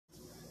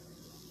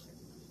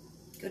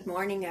Good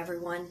morning,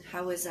 everyone.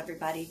 How is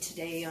everybody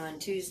today on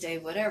Tuesday,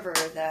 whatever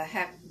the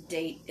heck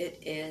date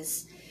it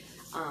is?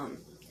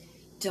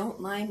 Don't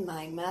mind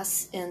my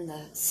mess in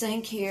the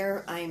sink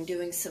here. I am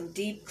doing some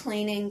deep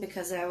cleaning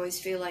because I always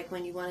feel like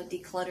when you want to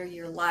declutter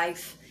your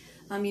life,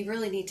 you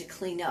really need to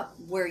clean up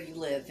where you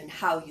live and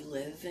how you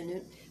live, and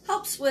it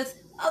helps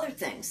with other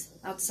things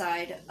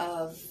outside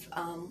of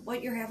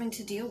what you're having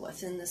to deal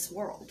with in this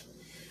world.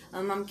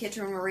 I'm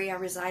Kitchen Marie. I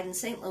reside in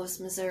St. Louis,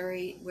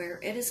 Missouri,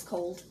 where it is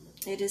cold.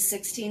 It is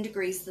 16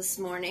 degrees this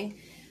morning.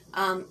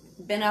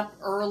 Been up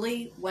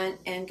early, went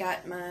and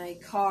got my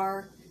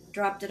car,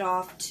 dropped it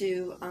off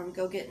to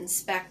go get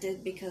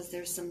inspected because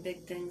there's some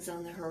big things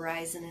on the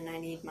horizon and I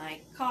need my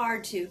car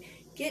to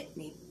get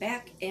me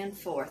back and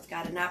forth.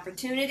 Got an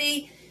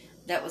opportunity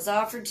that was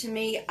offered to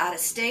me out of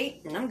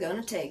state and I'm going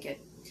to take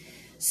it.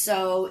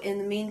 So in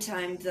the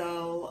meantime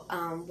though,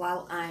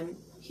 while I'm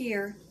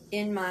here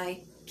in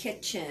my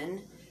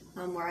kitchen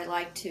where I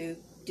like to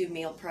do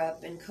meal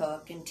prep and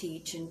cook and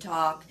teach and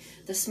talk,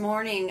 this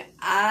morning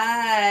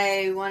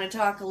I want to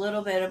talk a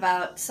little bit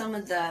about some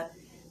of the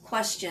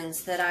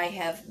questions that I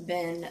have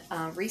been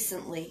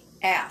recently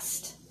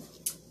asked.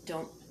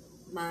 Don't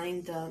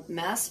mind the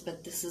mess,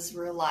 but this is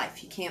real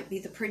life. You can't be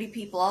the pretty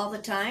people all the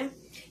time,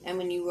 and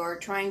when you are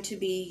trying to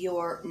be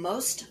your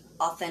most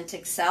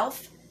authentic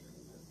self,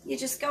 you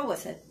just go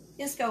with it.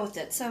 Just go with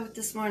it. So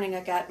this morning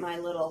I got my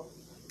little,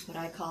 what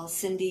I call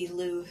Cindy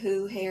Lou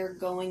Who hair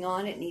going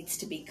on. It needs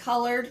to be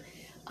colored.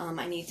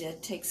 I need to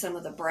take some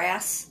of the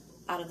brass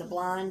out of the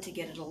blonde to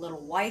get it a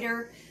little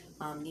whiter.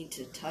 Need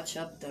to touch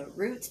up the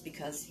roots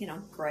because, you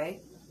know, gray.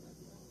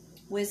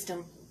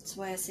 Wisdom. That's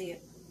the way I see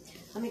it.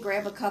 Let me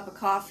grab a cup of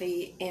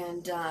coffee,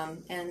 and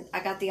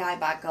I got the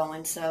iBot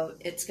going, so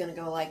it's going to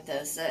go like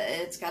this.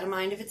 It's got a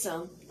mind of its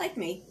own, like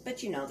me,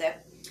 but you know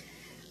that.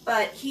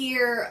 But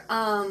here,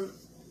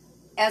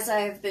 as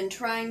I've been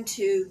trying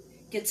to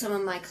get some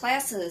of my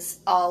classes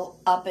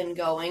all up and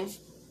going,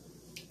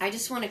 I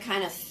just want to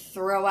kind of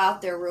throw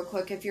out there real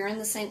quick, if you're in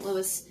the St.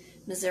 Louis,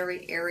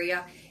 Missouri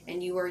area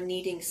and you are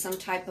needing some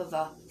type of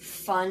a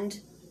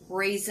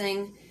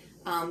fundraising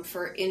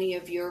for any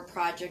of your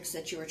projects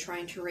that you are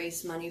trying to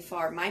raise money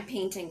for, my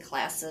painting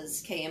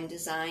classes, KM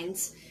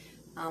Designs,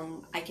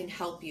 I can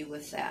help you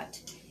with that.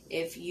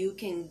 If you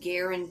can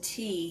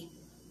guarantee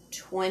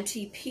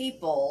 20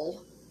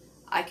 people,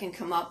 I can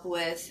come up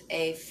with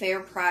a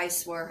fair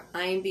price where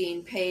I'm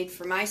being paid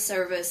for my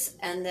service,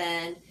 and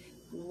then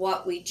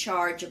what we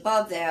charge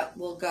above that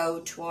will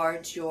go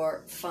towards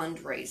your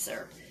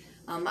fundraiser.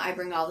 I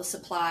bring all the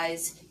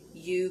supplies,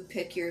 you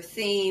pick your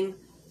theme,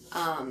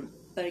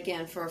 but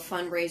again, for a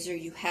fundraiser,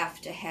 you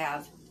have to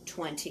have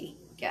 20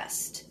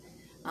 guests.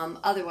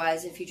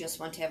 Otherwise, if you just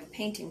want to have a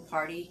painting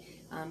party,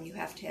 you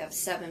have to have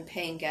 7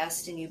 paying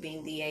guests, and you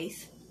being the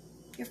 8th,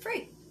 you're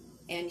free.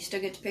 And you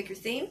still get to pick your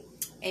theme,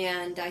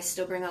 and I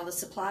still bring all the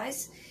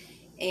supplies,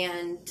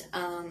 and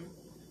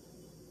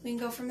we can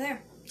go from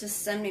there.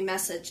 Just send me a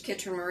message,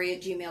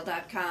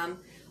 kitchenmarie@gmail.com,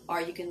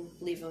 or you can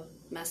leave a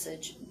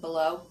message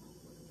below.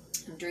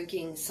 I'm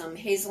drinking some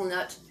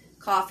hazelnut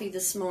coffee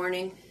this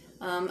morning.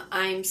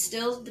 I'm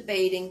still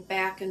debating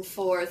back and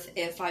forth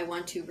if I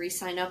want to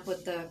re-sign up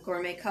with the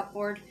Gourmet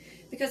Cupboard,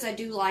 because I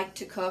do like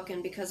to cook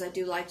and because I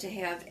do like to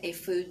have a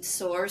food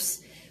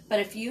source. But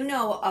if you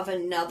know of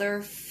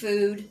another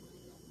food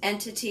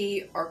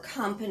entity or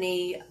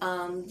company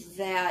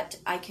that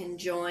I can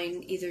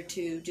join, either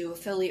to do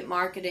affiliate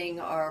marketing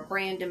or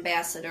brand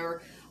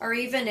ambassador or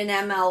even an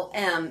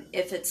MLM,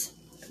 if it's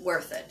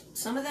worth it.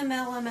 Some of them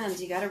LMMs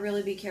you got to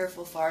really be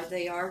careful for.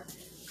 They are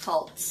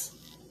cults.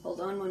 Hold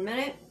on 1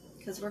 minute,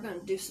 because we're going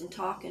to do some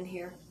talking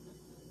here.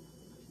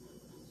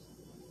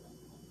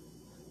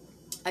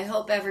 I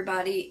hope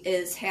everybody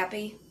is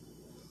happy,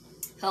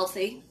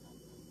 healthy,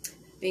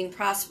 being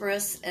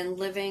prosperous, and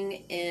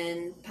living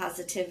in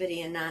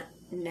positivity and not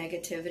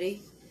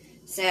negativity.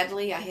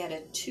 Sadly, I had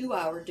a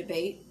 2-hour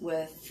debate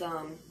with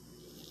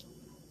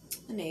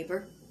a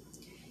neighbor,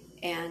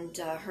 and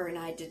her and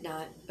I did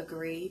not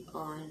agree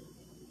on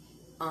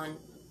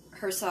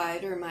her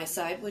side or my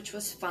side, which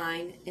was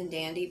fine and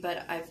dandy,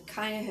 but I've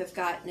kind of have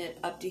gotten it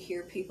up to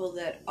hear people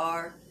that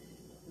are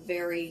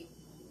very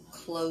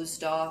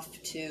closed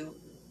off to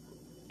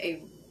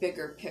a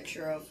bigger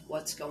picture of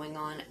what's going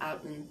on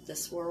out in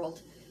this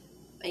world.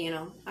 You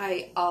know,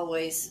 I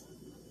always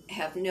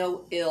have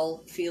no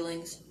ill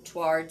feelings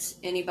towards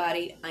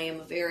anybody. I am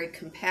a very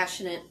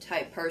compassionate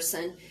type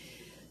person,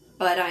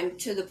 but I'm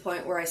to the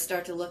point where I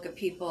start to look at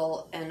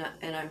people and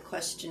I'm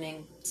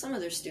questioning some of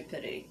their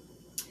stupidity.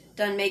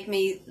 Doesn't make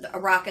me a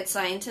rocket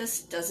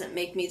scientist, doesn't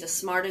make me the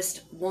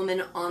smartest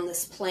woman on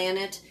this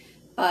planet,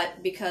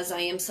 but because I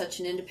am such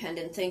an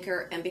independent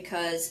thinker, and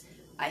because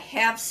I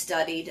have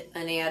studied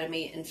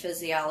anatomy and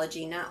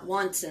physiology not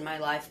once in my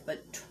life,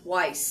 but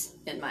twice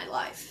in my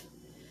life.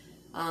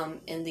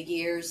 In the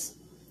years,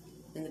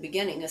 in the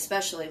beginning,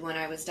 especially when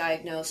I was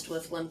diagnosed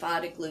with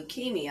lymphatic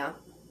leukemia,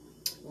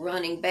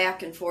 running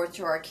back and forth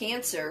to our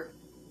cancer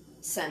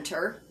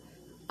center,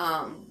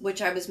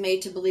 which I was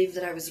made to believe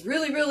that I was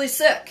really, really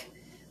sick,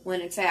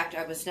 when in fact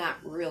I was not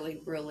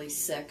really, really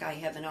sick. I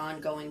have an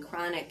ongoing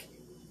chronic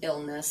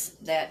illness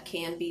that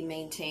can be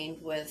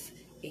maintained with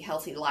a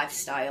healthy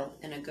lifestyle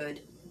and a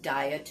good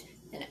diet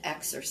and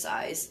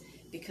exercise,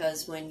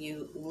 because when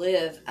you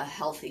live a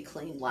healthy,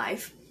 clean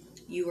life,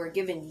 you are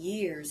given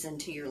years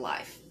into your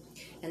life.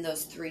 And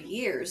those 3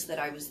 years that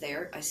I was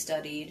there, I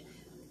studied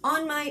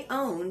on my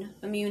own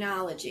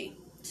immunology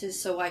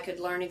so I could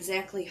learn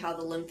exactly how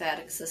the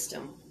lymphatic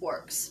system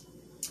works.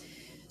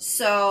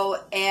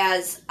 So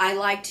as I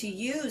like to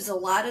use a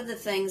lot of the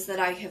things that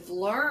I have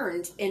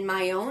learned in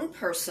my own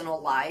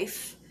personal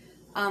life,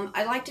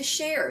 I like to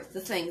share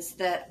the things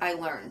that I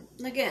learn.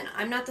 And again,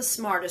 I'm not the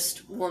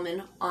smartest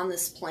woman on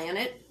this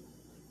planet.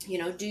 You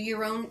know, do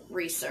your own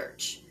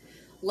research.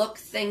 Look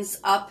things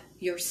up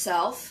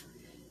yourself.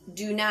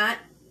 Do not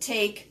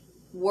take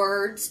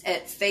words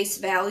at face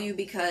value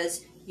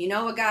because you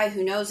know a guy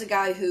who knows a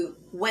guy who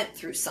went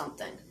through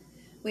something.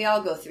 We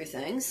all go through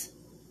things.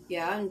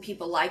 Yeah, and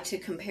people like to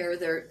compare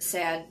their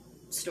sad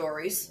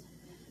stories.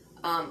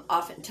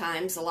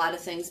 Oftentimes, a lot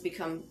of things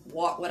become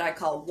what I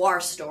call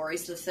war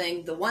stories.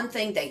 The one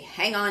thing they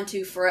hang on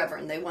to forever,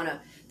 and they want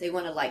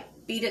to like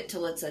beat it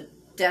till it's a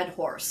dead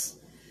horse.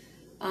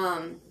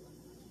 And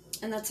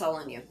that's all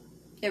on you.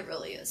 It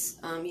really is.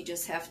 You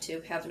just have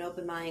to have an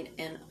open mind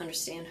and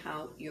understand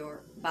how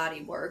your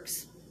body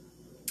works.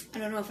 I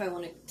don't know if I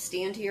want to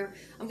stand here.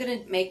 I'm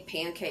going to make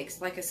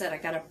pancakes. Like I said, I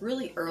got up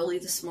really early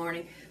this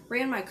morning,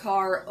 ran my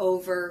car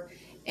over,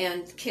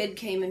 and the kid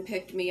came and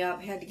picked me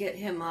up. Had to get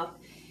him up,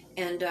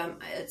 and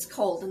it's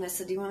cold. And I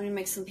said, do you want me to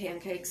make some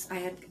pancakes? I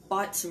had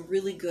bought some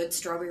really good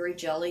strawberry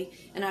jelly,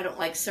 and I don't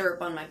like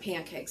syrup on my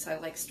pancakes. I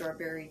like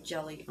strawberry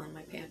jelly on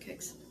my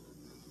pancakes.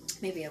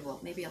 Maybe I will.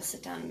 Maybe I'll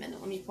sit down a minute.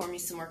 Let me pour me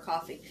some more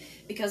coffee,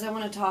 because I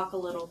want to talk a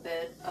little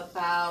bit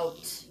about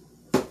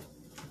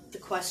the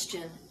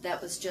question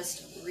that was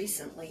just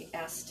recently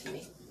asked to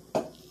me.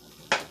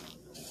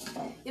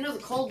 You know,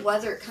 the cold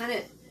weather,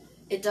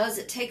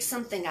 it takes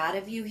something out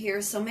of you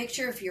here, so make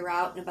sure if you're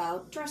out and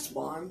about, dress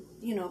warm,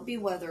 you know, be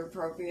weather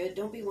appropriate.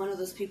 Don't be one of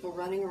those people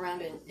running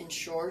around in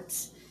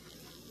shorts.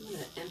 I'm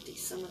going to empty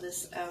some of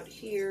this out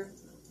here.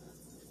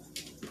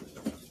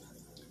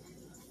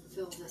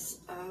 Fill this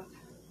up.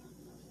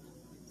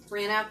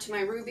 Ran out to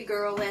my Ruby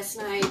girl last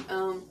night.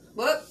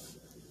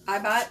 I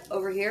bought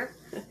over here.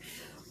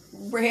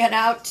 Ran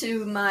out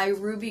to my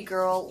Ruby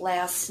girl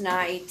last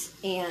night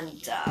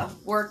and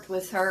worked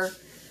with her.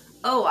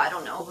 Oh, I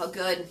don't know, a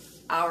good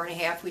hour and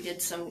a half. We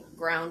did some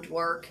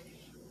groundwork,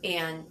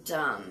 and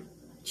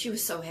she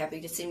was so happy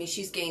to see me.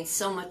 She's gained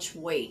so much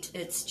weight.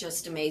 It's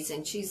just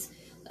amazing. She's,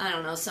 I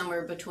don't know,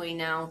 somewhere between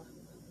now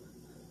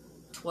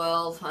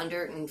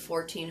 1,200 and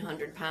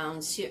 1,400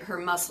 pounds. Her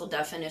muscle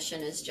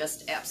definition is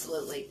just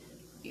absolutely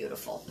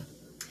beautiful.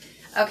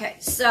 Okay,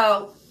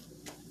 so,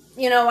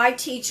 you know, I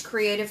teach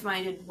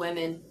creative-minded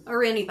women,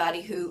 or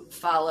anybody who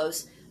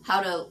follows,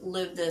 how to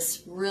live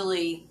this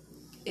really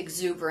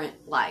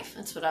exuberant life.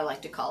 That's what I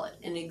like to call it,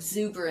 an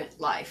exuberant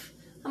life.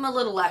 I'm a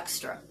little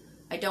extra.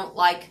 I don't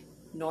like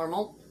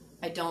normal.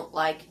 I don't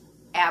like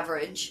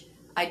average.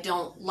 I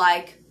don't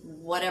like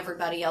what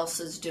everybody else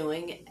is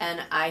doing,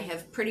 and I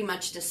have pretty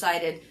much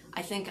decided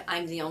I think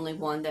I'm the only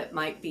one that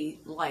might be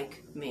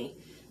like me,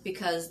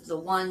 because the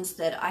ones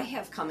that I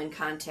have come in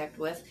contact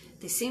with,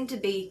 they seem to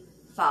be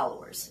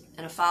followers,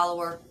 and a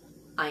follower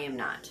I am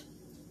not.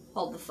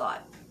 Hold the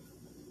thought.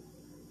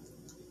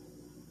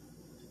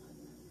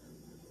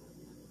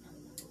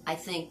 I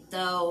think,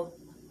 though,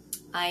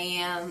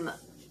 I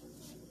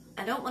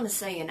don't want to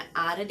say an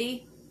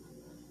oddity,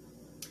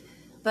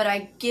 but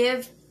I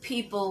give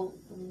people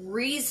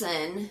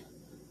reason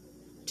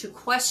to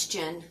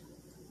question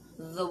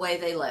the way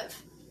they live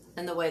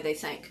and the way they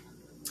think.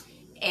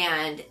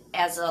 And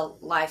as a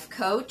life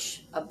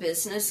coach, a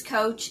business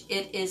coach,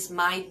 it is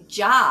my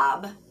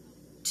job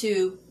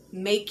to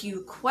make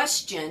you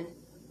question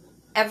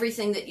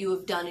everything that you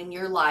have done in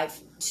your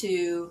life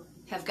to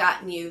have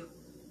gotten you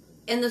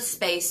in the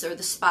space or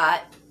the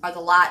spot or the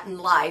lot in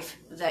life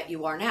that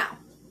you are now.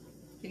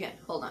 Again,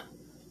 hold on.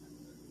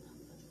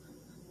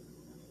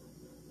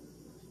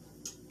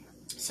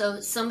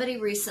 So somebody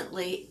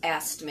recently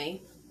asked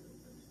me,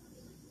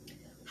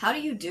 how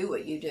do you do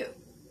what you do?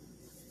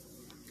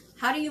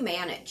 How do you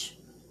manage?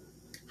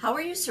 How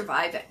are you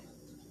surviving?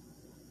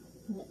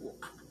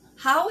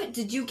 How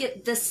did you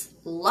get this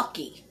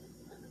lucky?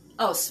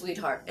 Oh,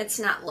 sweetheart, it's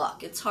not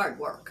luck. It's hard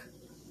work.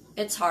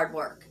 It's hard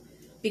work.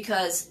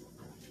 Because,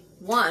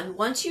 one,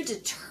 once you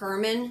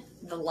determine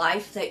the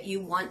life that you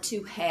want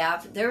to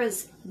have, there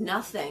is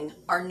nothing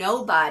or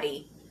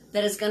nobody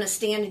that is going to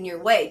stand in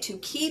your way to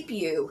keep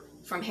you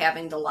from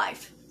having the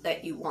life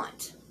that you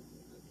want.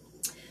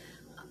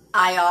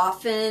 I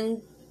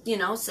often,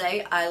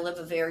 say I live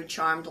a very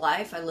charmed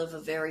life. I live a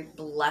very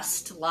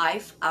blessed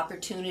life.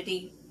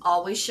 Opportunity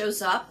always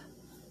shows up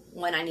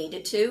when I need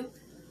it to.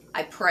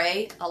 I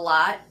pray a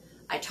lot.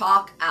 I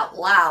talk out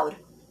loud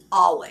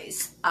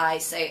always. I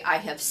say I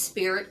have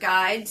spirit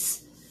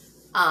guides.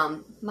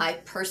 My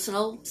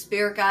personal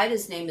spirit guide,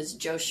 his name is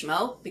Joe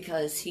Schmo,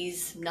 because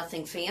he's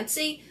nothing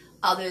fancy,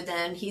 other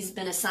than he's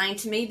been assigned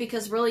to me,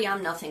 because really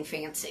I'm nothing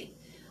fancy.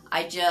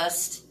 I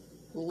just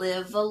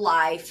live a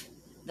life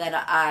that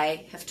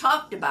I have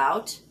talked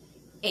about,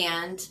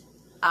 and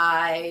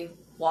I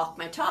walk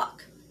my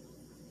talk.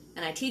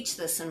 And I teach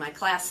this in my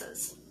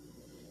classes.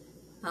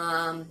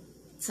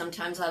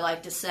 Sometimes I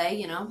like to say,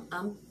 you know,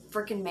 I'm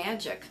freaking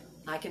magic.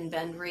 I can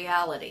bend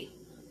reality.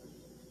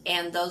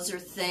 And those are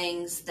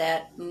things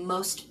that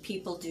most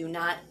people do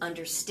not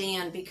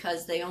understand,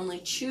 because they only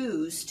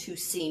choose to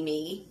see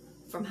me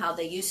from how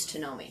they used to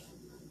know me,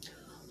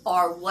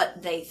 or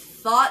what they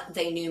thought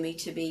they knew me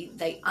to be.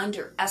 They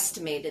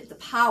underestimated the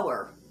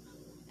power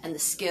and the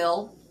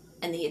skill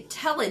and the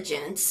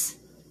intelligence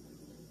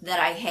that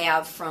I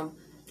have from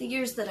the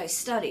years that I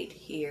studied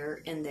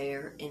here and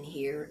there and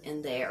here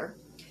and there.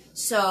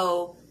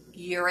 So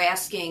you're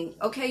asking,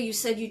 okay, you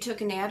said you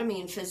took anatomy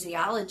and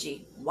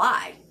physiology.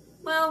 Why?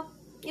 Well,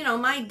 you know,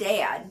 my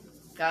dad,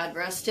 God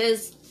rest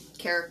his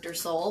character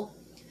soul,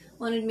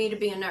 wanted me to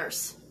be a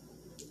nurse.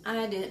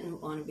 I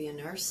didn't want to be a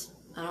nurse.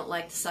 I don't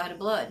like the sight of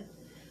blood.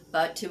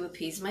 But to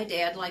appease my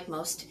dad, like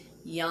most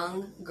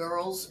young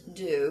girls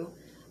do,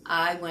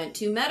 I went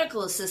to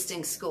medical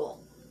assisting school.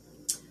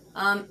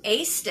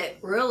 Aced it,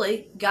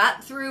 really.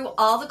 Got through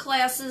all the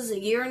classes, a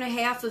year and a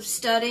half of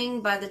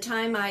studying. By the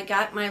time I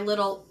got my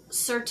little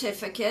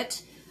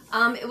certificate,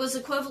 it was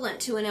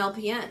equivalent to an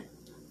LPN.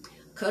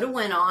 Could have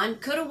went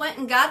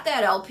and got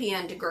that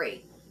LPN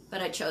degree,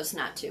 but I chose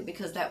not to,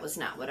 because that was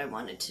not what I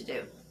wanted to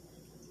do.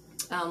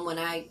 When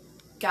I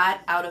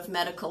got out of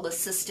medical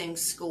assisting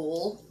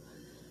school,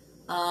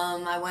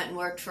 I went and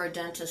worked for a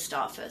dentist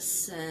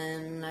office,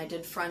 and I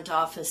did front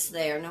office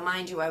there. Now,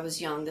 mind you, I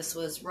was young. This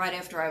was right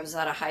after I was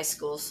out of high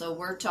school, so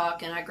we're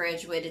talking, I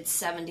graduated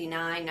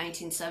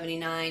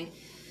 1979.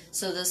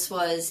 So this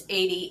was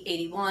 80,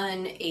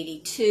 81,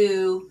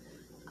 82.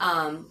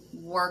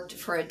 Worked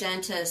for a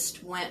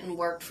dentist, went and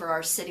worked for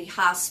our city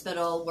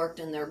hospital, worked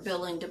in their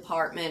billing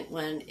department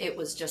when it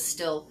was just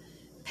still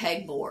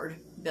pegboard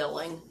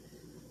billing,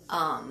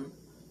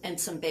 and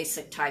some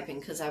basic typing,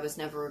 because I was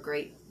never a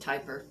great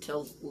typer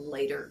till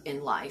later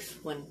in life,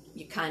 when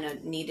you kind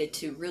of needed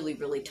to really,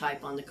 really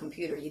type on the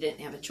computer. You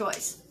didn't have a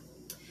choice.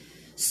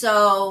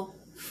 So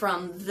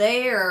from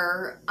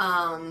there,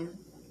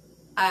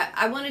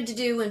 I wanted to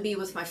do and be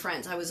with my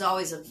friends. I was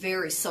always a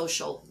very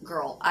social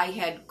girl. I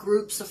had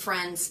groups of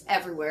friends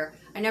everywhere.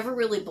 I never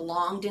really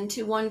belonged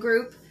into one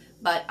group,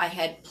 but I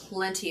had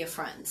plenty of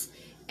friends.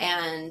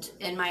 And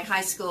in my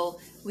high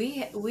school, we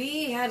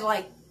had,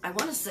 like, I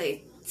want to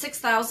say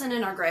 6,000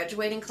 in our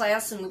graduating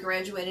class, and we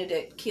graduated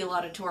at Kiel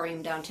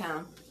Auditorium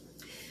downtown.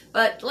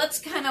 But let's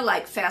kind of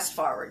like fast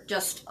forward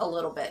just a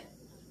little bit.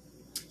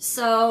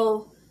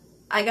 So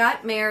I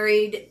got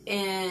married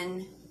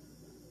in,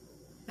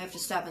 I have to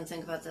stop and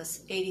think about this,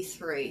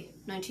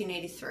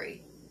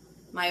 1983.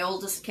 My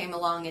oldest came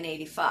along in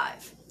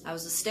 85. I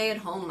was a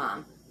stay-at-home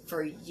mom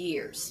for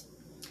years.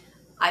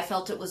 I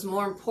felt it was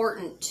more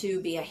important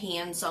to be a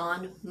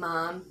hands-on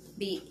mom,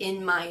 be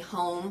in my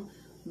home,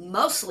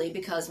 mostly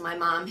because my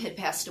mom had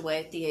passed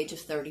away at the age of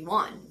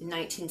 31. In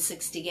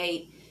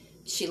 1968,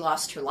 she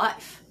lost her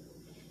life.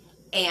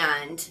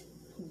 And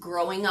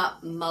growing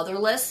up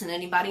motherless, and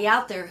anybody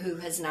out there who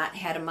has not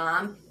had a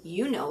mom,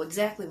 you know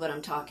exactly what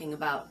I'm talking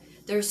about.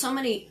 There are so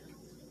many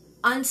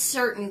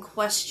uncertain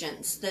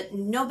questions that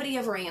nobody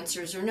ever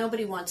answers, or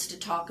nobody wants to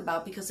talk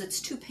about because it's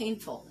too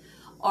painful,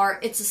 or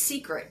it's a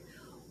secret,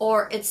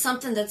 or it's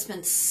something that's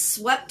been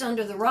swept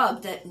under the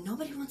rug that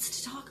nobody wants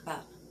to talk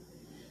about.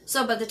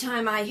 So by the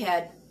time I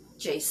had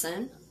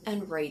Jason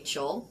and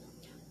Rachel,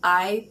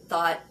 I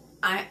thought,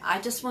 I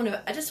just want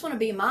to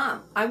be a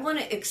mom. I want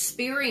to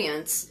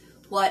experience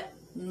what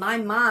my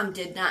mom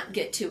did not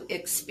get to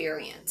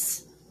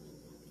experience.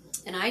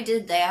 And I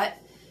did that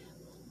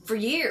for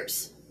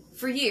years.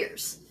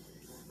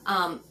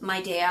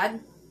 My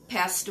dad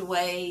passed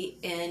away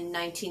in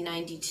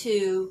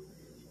 1992,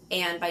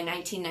 and by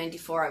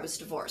 1994 I was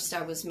divorced.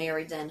 I was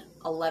married then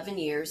 11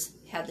 years,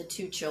 had the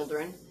 2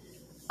 children.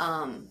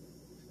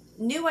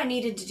 Knew I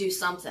needed to do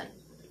something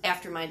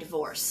after my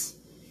divorce.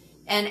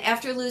 And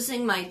after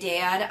losing my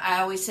dad,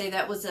 I always say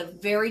that was a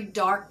very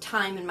dark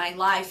time in my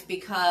life,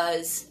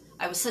 because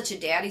I was such a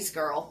daddy's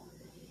girl.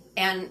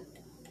 And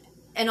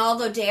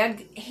although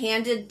Dad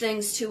handed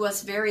things to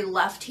us very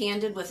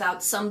left-handed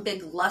without some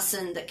big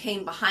lesson that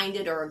came behind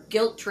it, or a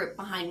guilt trip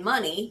behind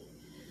money,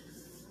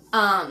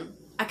 I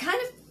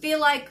kind of feel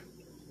like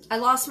I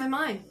lost my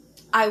mind.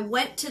 I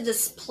went to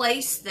this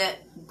place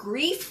that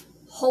grief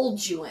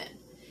holds you in.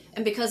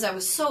 And because I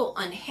was so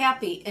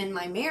unhappy in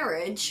my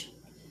marriage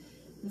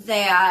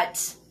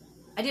that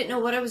I didn't know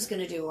what I was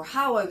going to do, or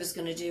how I was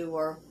going to do,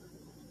 or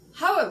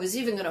how I was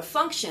even going to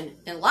function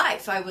in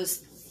life. I was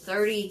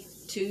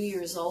 32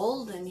 years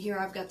old, and here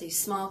I've got these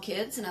small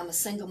kids, and I'm a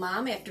single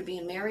mom after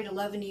being married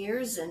 11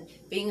 years and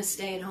being a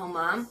stay-at-home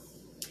mom.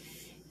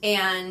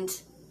 And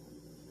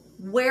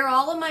where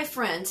all of my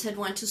friends had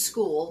went to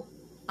school,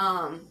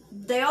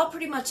 they all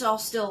pretty much all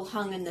still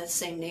hung in the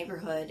same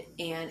neighborhood,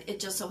 and it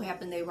just so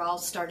happened they were all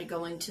started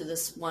going to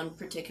this one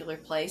particular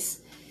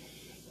place.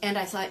 And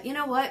I thought, you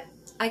know what?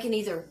 I can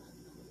either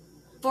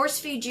force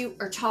feed you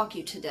or talk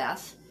you to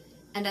death.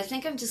 And I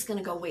think I'm just going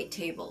to go wait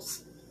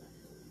tables.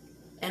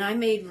 And I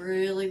made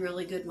really,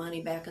 really good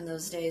money back in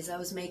those days. I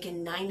was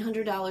making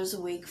 $900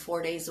 a week,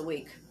 4 days a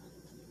week.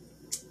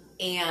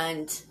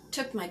 And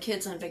took my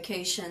kids on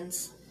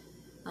vacations.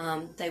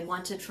 They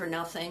wanted for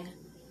nothing.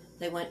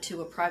 They went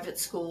to a private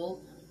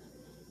school.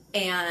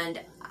 And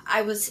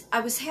I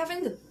was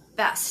having the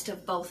best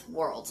of both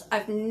worlds.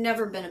 I've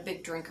never been a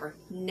big drinker.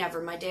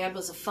 Never. My dad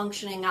was a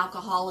functioning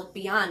alcoholic,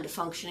 beyond a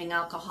functioning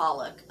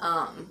alcoholic.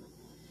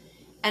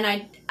 And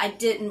I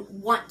didn't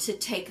want to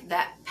take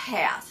that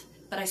path.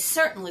 But I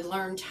certainly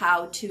learned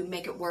how to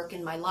make it work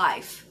in my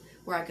life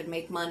where I could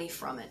make money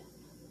from it.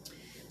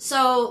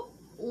 So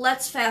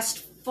let's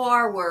fast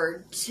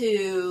forward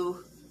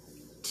to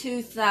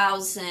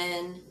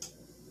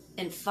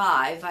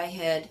 2005. I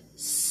had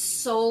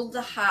sold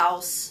the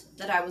house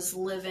that I was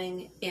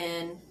living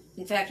in.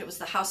 In fact, it was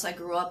the house I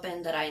grew up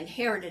in that I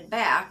inherited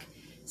back.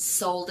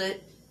 Sold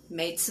it,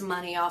 made some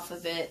money off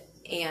of it,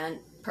 and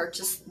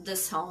purchased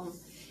this home.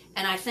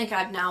 And I think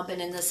I've now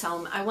been in this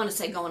home, I want to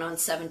say going on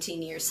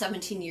 17 years.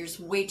 17 years,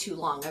 way too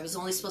long. I was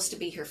only supposed to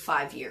be here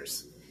 5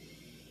 years.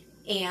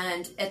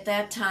 And at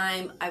that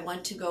time, I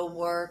went to go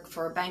work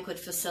for a banquet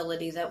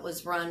facility that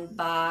was run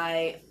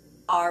by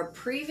our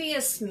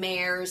previous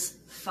mayor's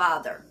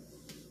father.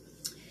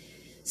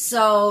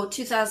 So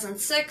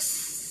 2006,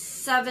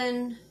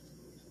 7,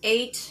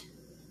 8,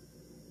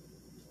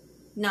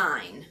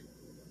 9,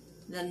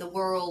 then the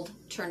world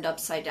turned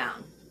upside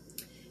down.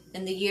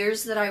 In the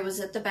years that I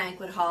was at the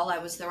banquet hall, I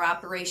was their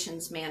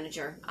operations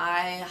manager.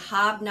 I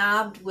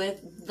hobnobbed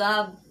with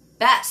the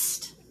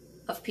best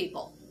of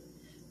people.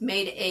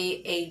 Made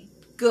a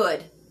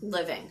good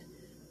living.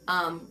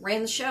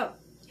 Ran the show.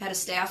 Had a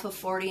staff of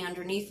 40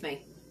 underneath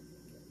me.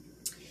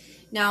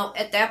 Now,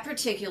 at that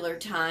particular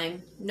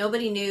time,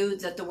 nobody knew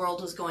that the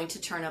world was going to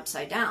turn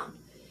upside down.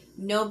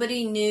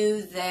 Nobody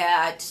knew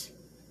that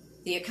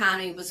the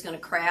economy was going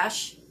to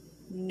crash.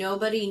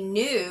 Nobody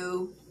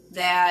knew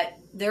that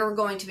there were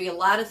going to be a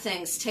lot of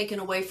things taken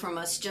away from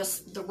us,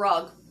 just the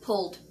rug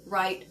pulled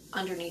right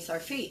underneath our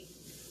feet.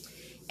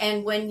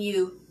 And when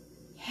you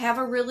have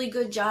a really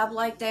good job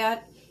like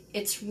that,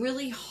 it's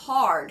really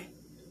hard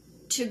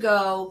to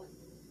go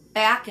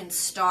back and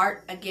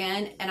start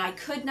again. And I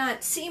could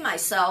not see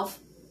myself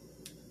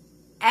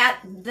at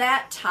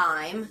that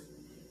time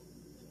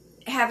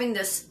having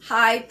this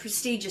high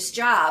prestigious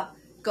job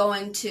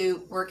going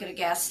to work at a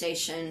gas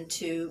station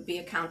to be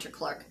a counter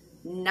clerk.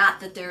 Not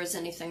that there is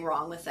anything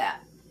wrong with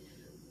that.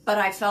 But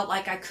I felt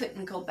like I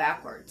couldn't go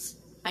backwards.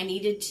 I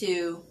needed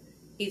to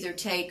either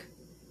take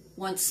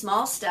one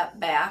small step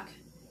back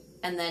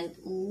and then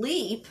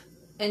leap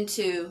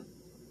into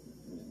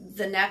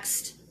the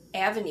next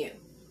avenue.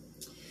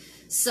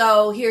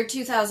 So here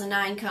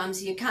 2009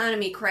 comes, the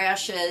economy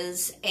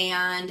crashes,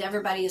 and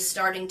everybody is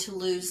starting to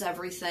lose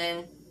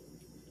everything.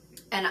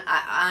 And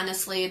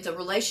honestly, the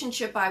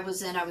relationship I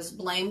was in, I was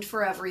blamed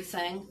for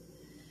everything.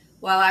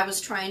 While I was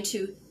trying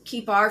to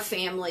keep our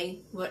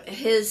family,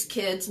 his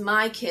kids,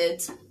 my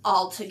kids,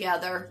 all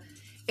together,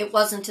 it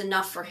wasn't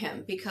enough for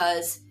him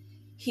because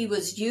he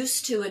was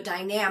used to a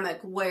dynamic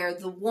where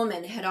the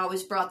woman had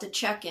always brought the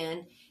check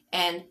in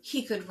and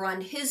he could run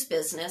his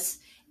business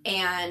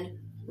and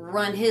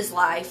run his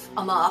life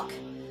amok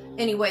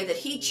any way that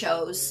he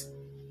chose.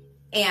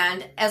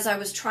 And as I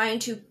was trying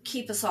to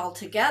keep us all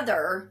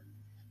together,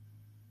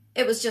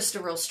 it was just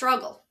a real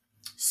struggle.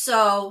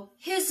 So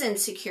his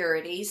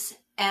insecurities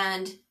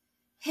and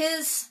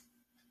his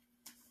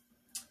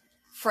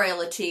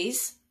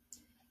frailties,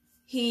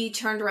 he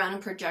turned around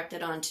and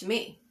projected onto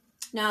me.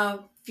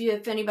 Now,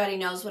 if anybody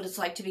knows what it's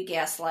like to be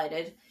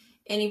gaslighted,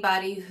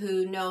 anybody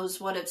who knows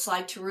what it's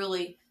like to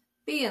really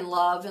be in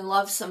love and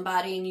love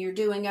somebody and you're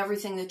doing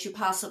everything that you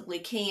possibly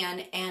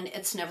can and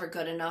it's never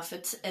good enough,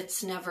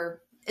 it's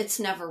never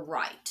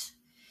right.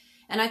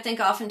 And I think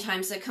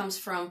oftentimes it comes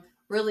from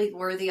really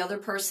where the other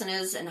person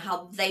is and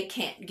how they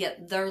can't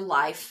get their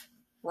life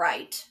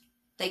right.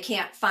 They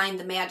can't find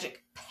the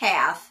magic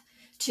path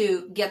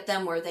to get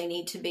them where they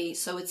need to be.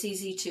 So it's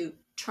easy to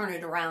turn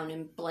it around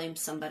and blame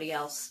somebody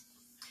else.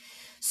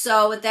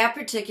 So at that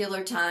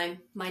particular time,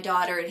 my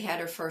daughter had had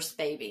her first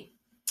baby,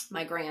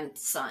 my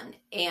grandson.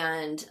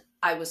 And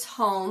I was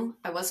home.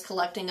 I was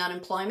collecting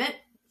unemployment.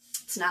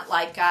 It's not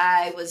like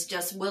I was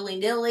just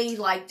willy-nilly,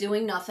 like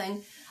doing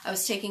nothing. I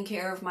was taking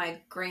care of my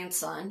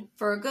grandson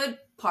for a good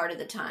part of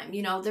the time.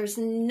 You know, there's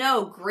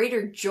no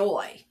greater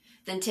joy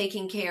than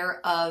taking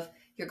care of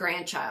your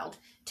grandchild,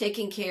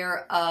 taking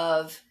care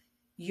of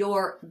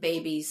your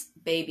baby's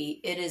baby.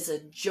 It is a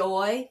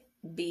joy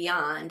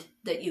beyond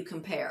that you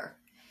compare.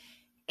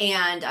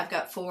 And I've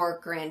got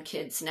 4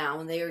 grandkids now,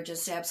 and they are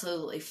just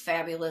absolutely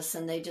fabulous,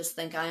 and they just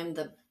think I'm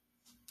the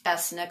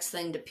best next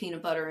thing to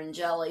peanut butter and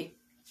jelly.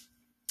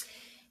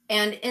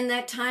 And in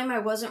that time, I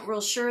wasn't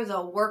real sure,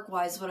 though,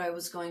 work-wise, what I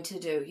was going to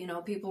do. You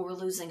know, people were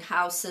losing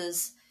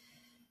houses.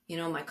 You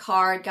know, my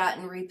car had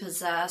gotten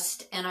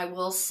repossessed. And I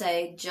will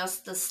say,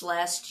 just this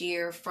last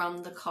year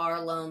from the car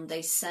loan,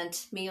 they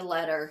sent me a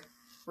letter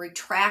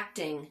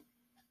retracting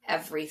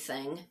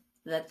everything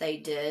that they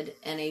did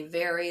in a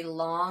very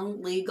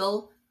long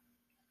legal,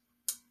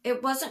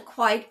 it wasn't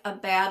quite a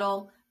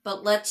battle,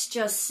 but let's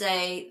just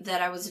say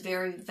that I was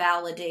very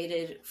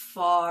validated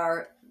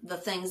for the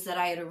things that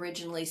I had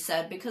originally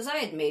said, because I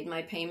had made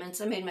my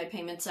payments. I made my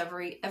payments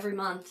every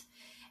month,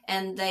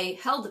 and they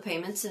held the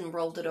payments and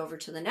rolled it over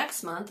to the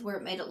next month, where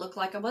it made it look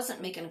like I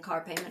wasn't making a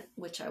car payment,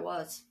 which I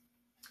was.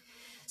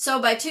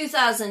 So by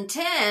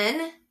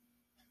 2010,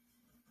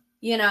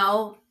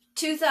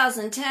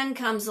 2010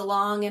 comes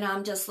along, and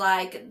I'm just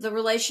like, the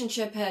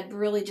relationship had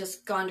really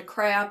just gone to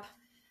crap.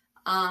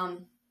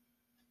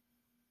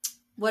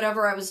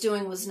 Whatever I was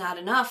doing was not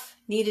enough.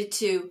 Needed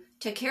to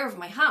take care of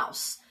my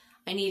house.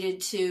 I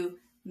needed to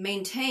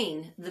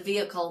maintain the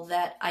vehicle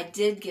that I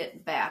did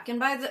get back. And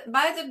by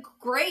the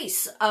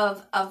grace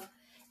of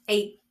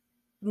a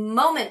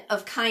moment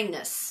of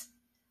kindness,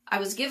 I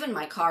was given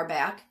my car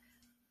back,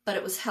 but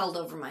it was held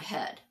over my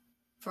head.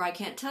 For I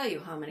can't tell you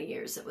how many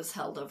years it was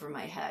held over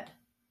my head.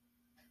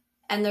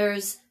 And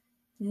there's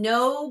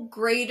no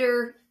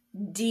greater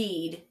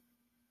deed,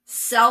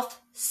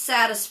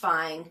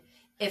 self-satisfying,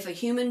 if a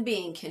human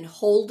being can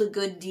hold a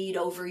good deed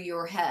over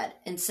your head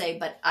and say,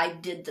 but I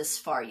did this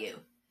for you,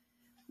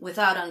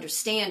 without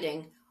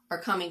understanding or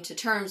coming to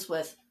terms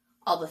with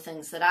all the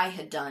things that I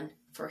had done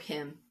for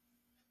him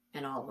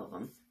and all of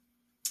them.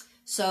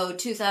 So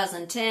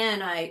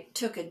 2010, I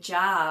took a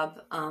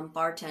job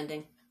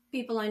bartending.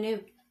 People I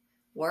knew,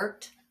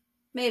 worked,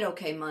 made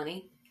okay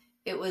money.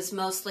 It was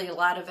mostly a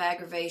lot of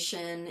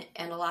aggravation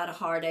and a lot of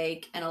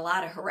heartache and a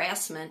lot of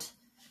harassment.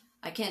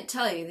 I can't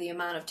tell you the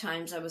amount of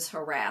times I was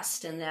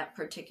harassed in that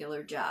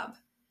particular job.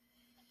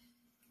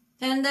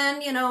 And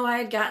then, I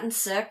had gotten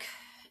sick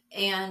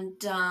and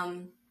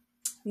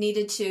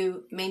needed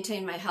to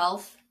maintain my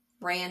health.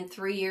 Ran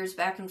 3 years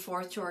back and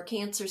forth to our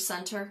cancer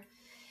center.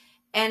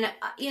 And,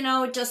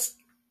 just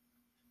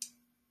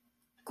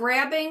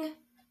grabbing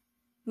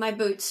my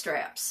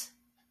bootstraps,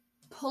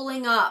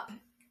 pulling up.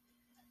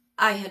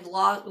 I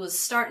was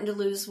starting to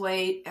lose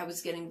weight. I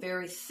was getting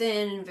very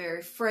thin and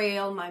very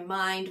frail. My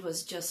mind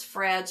was just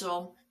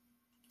fragile.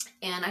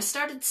 And I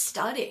started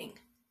studying.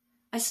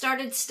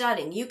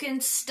 You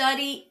can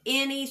study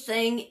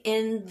anything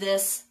in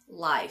this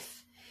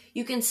life.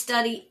 You can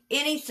study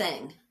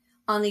anything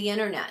on the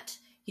internet.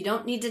 You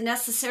don't need to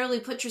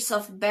necessarily put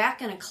yourself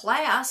back in a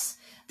class.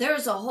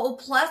 There's a whole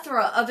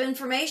plethora of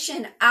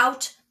information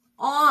out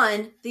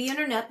on the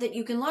internet that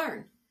you can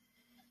learn.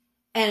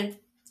 And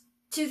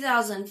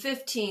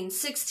 2015,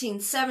 16,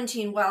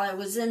 17, while I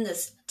was in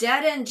this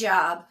dead-end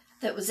job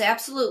that was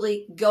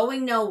absolutely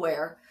going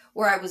nowhere,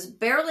 where I was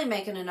barely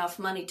making enough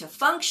money to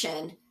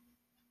function,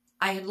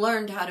 I had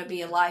learned how to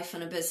be a life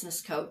and a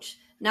business coach.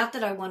 Not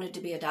that I wanted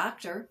to be a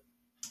doctor,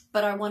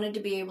 but I wanted to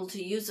be able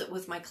to use it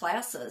with my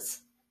classes.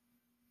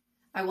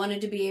 I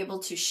wanted to be able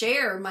to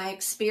share my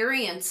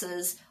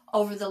experiences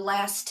over the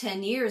last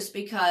 10 years,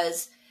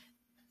 because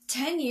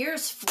 10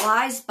 years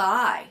flies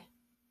by.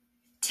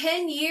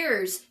 10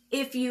 years,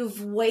 if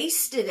you've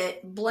wasted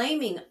it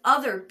blaming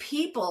other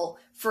people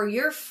for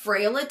your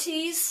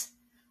frailties,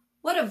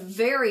 what a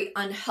very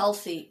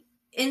unhealthy,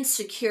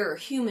 insecure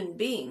human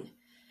being.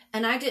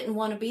 And I didn't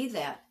want to be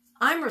that.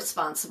 I'm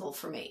responsible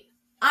for me.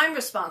 I'm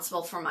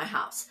responsible for my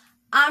house.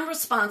 I'm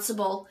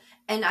responsible,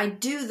 and I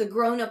do the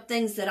grown-up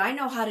things that I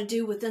know how to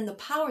do within the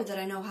power that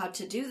I know how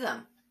to do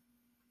them.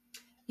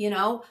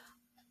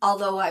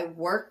 Although I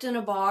worked in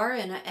a bar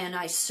and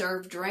I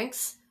served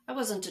drinks, I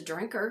wasn't a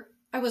drinker.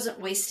 I wasn't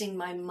wasting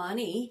my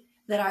money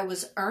that I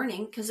was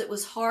earning, because it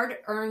was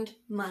hard-earned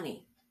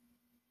money.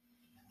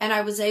 And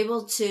I was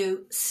able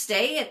to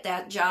stay at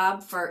that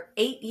job for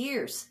 8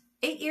 years.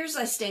 8 years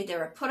I stayed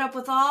there. I put up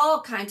with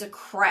all kinds of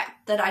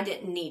crap that I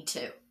didn't need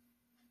to.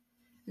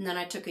 And then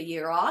I took a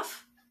year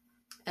off,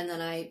 and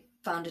then I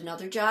found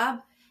another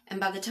job.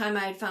 And by the time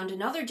I had found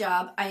another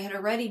job, I had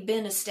already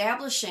been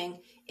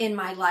establishing in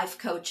my life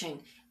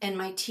coaching and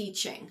my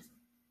teaching.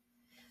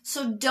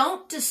 So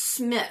don't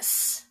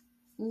dismiss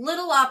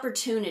little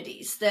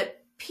opportunities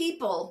that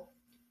people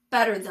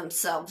better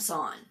themselves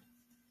on.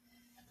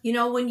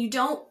 When you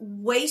don't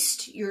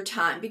waste your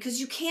time,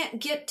 because you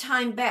can't get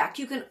time back.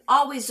 You can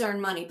always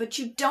earn money, but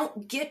you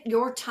don't get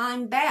your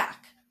time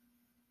back.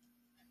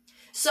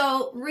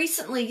 So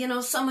recently,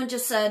 someone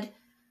just said,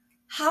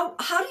 how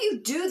do you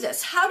do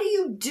this? How do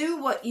you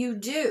do what you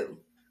do?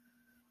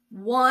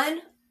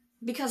 One,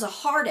 because of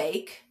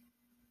heartache,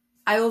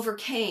 I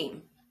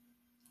overcame,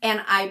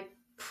 and I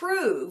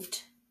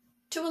proved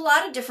to a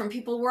lot of different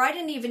people where I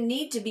didn't even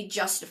need to be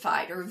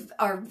justified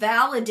or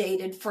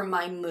validated for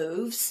my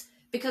moves,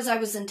 because I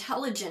was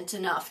intelligent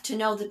enough to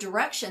know the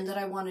direction that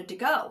I wanted to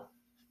go.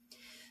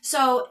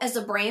 So as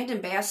a brand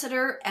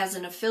ambassador, as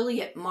an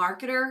affiliate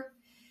marketer,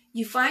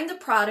 you find the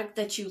product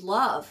that you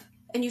love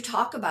and you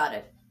talk about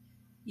it.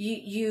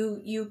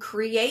 You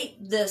create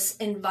this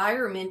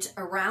environment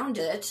around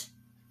it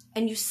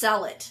and you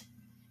sell it.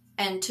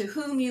 And to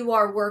whom you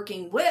are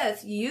working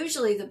with,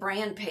 usually the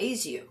brand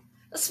pays you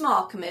a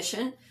small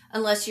commission,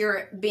 unless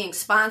you're being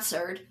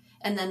sponsored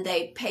And then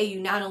they pay you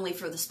not only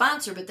for the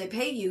sponsor, but they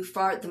pay you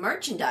for the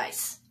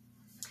merchandise.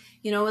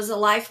 You know, as a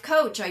life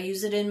coach, I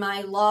use it in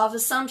my law of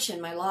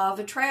assumption, my law of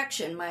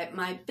attraction,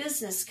 my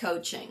business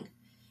coaching.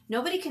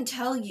 Nobody can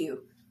tell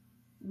you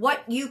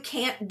what you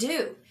can't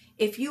do.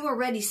 If you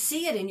already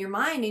see it in your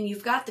mind and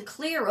you've got the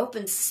clear,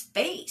 open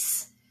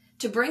space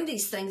to bring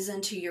these things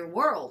into your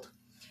world.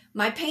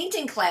 My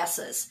painting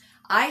classes,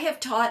 I have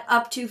taught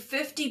up to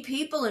 50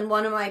 people in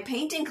one of my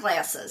painting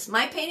classes.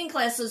 My painting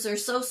classes are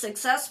so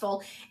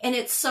successful and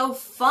it's so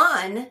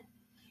fun,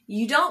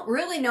 you don't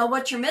really know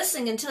what you're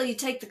missing until you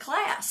take the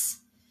class.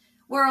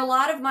 Where a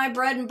lot of my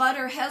bread and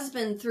butter has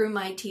been through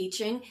my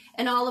teaching,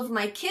 and all of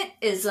my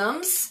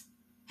kit-isms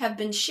have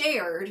been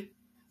shared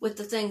with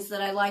the things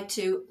that I like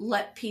to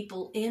let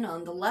people in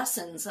on, the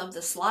lessons of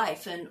this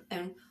life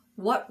and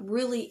what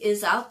really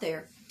is out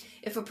there.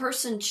 If a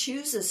person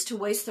chooses to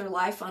waste their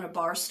life on a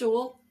bar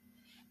stool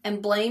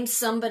and blame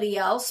somebody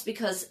else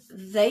because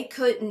they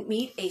couldn't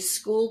meet a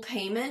school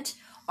payment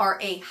or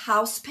a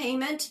house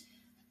payment,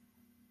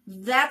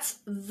 that's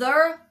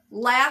their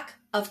lack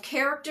of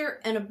character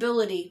and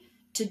ability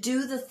to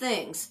do the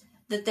things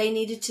that they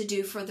needed to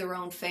do for their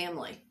own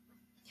family.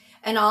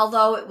 And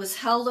although it was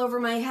held over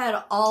my head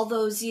all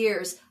those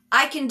years,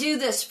 I can do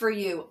this for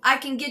you, I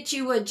can get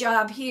you a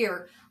job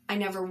here, I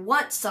never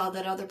once saw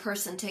that other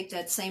person take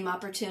that same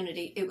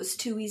opportunity. It was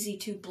too easy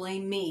to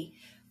blame me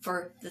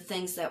for the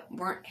things that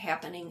weren't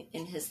happening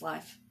in his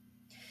life.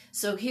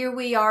 So here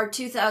we are,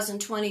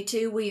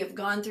 2022. We have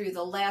gone through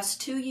the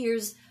last 2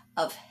 years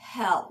of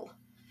hell.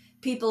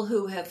 People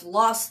who have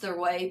lost their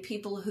way,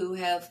 people who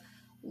have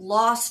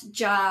lost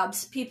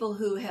jobs, people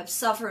who have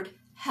suffered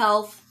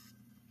health.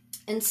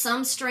 In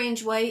some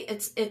strange way,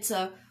 it's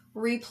a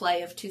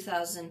replay of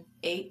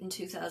 2008 and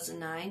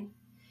 2009.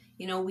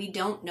 You know, we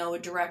don't know a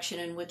direction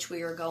in which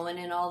we are going,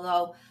 and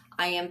although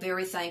I am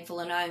very thankful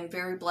and I am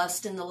very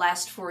blessed in the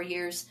last 4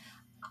 years,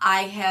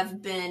 I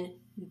have been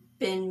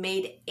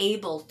made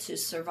able to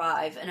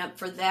survive, and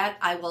for that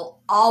I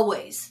will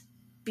always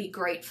be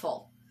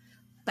grateful.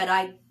 But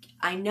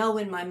I know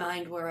in my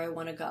mind where I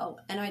want to go,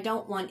 and I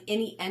don't want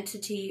any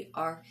entity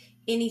or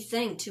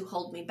anything to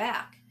hold me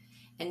back.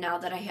 And now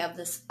that I have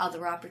this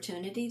other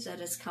opportunity that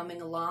is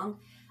coming along,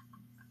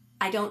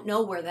 I don't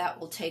know where that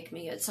will take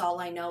me. It's all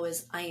I know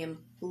is I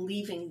am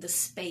leaving the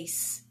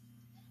space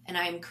and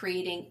I am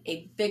creating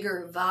a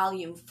bigger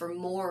volume for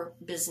more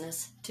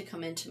business to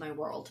come into my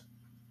world.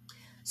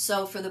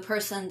 So for the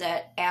person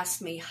that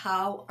asked me,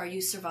 how are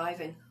you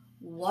surviving?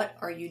 What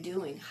are you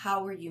doing?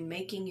 How are you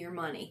making your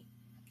money?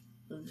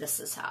 This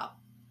is how.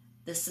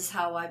 This is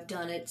how I've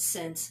done it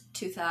since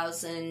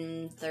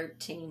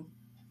 2013.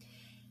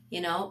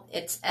 You know,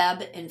 it's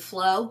ebb and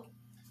flow.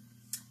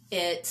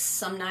 It's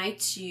some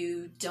nights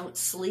you don't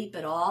sleep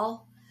at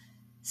all.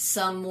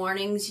 Some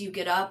mornings you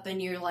get up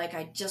and you're like,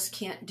 I just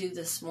can't do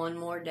this one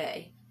more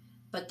day.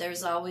 But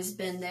there's always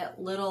been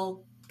that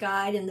little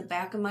guide in the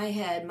back of my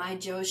head, my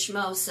Joe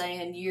Schmo,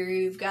 saying,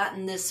 you've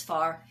gotten this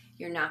far,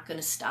 you're not going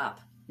to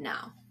stop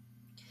now.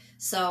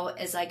 So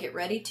as I get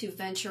ready to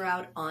venture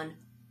out on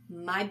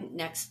my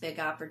next big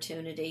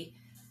opportunity,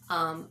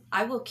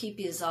 I will keep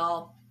you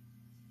all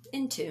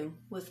in tune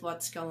with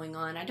what's going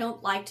on. I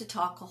don't like to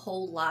talk a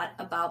whole lot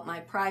about my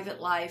private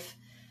life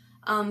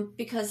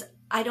because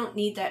I don't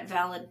need that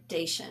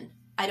validation.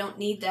 I don't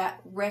need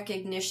that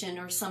recognition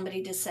or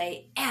somebody to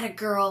say, "Atta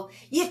girl,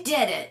 you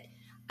did it."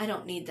 I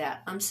don't need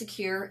that. I'm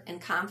secure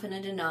and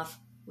confident enough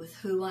with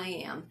who I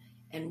am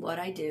and what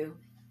I do,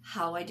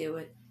 how I do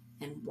it,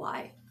 and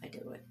why I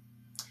do it.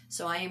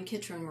 So I am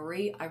Kitrin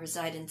Marie. I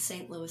reside in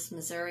St. Louis,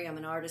 Missouri. I'm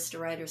an artist, a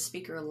writer,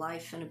 speaker, a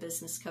life, and a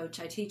business coach.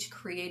 I teach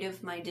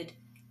creative-minded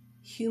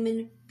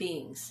human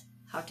beings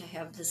how to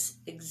have this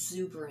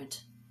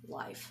exuberant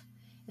life.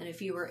 And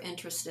if you are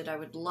interested, I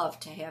would love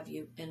to have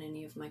you in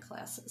any of my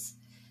classes.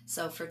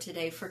 So for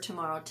today, for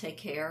tomorrow, take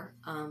care.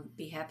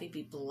 Be happy,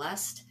 be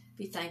blessed,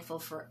 be thankful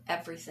for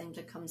everything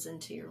that comes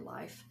into your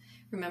life.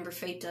 Remember,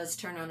 fate does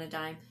turn on a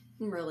dime,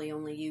 and really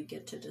only you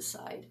get to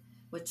decide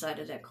which side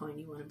of that coin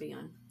you want to be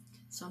on.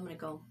 So I'm going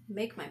to go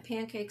make my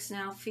pancakes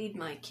now, feed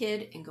my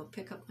kid, and go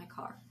pick up my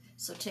car.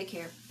 So take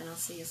care, and I'll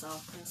see you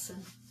all real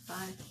soon.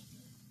 Bye.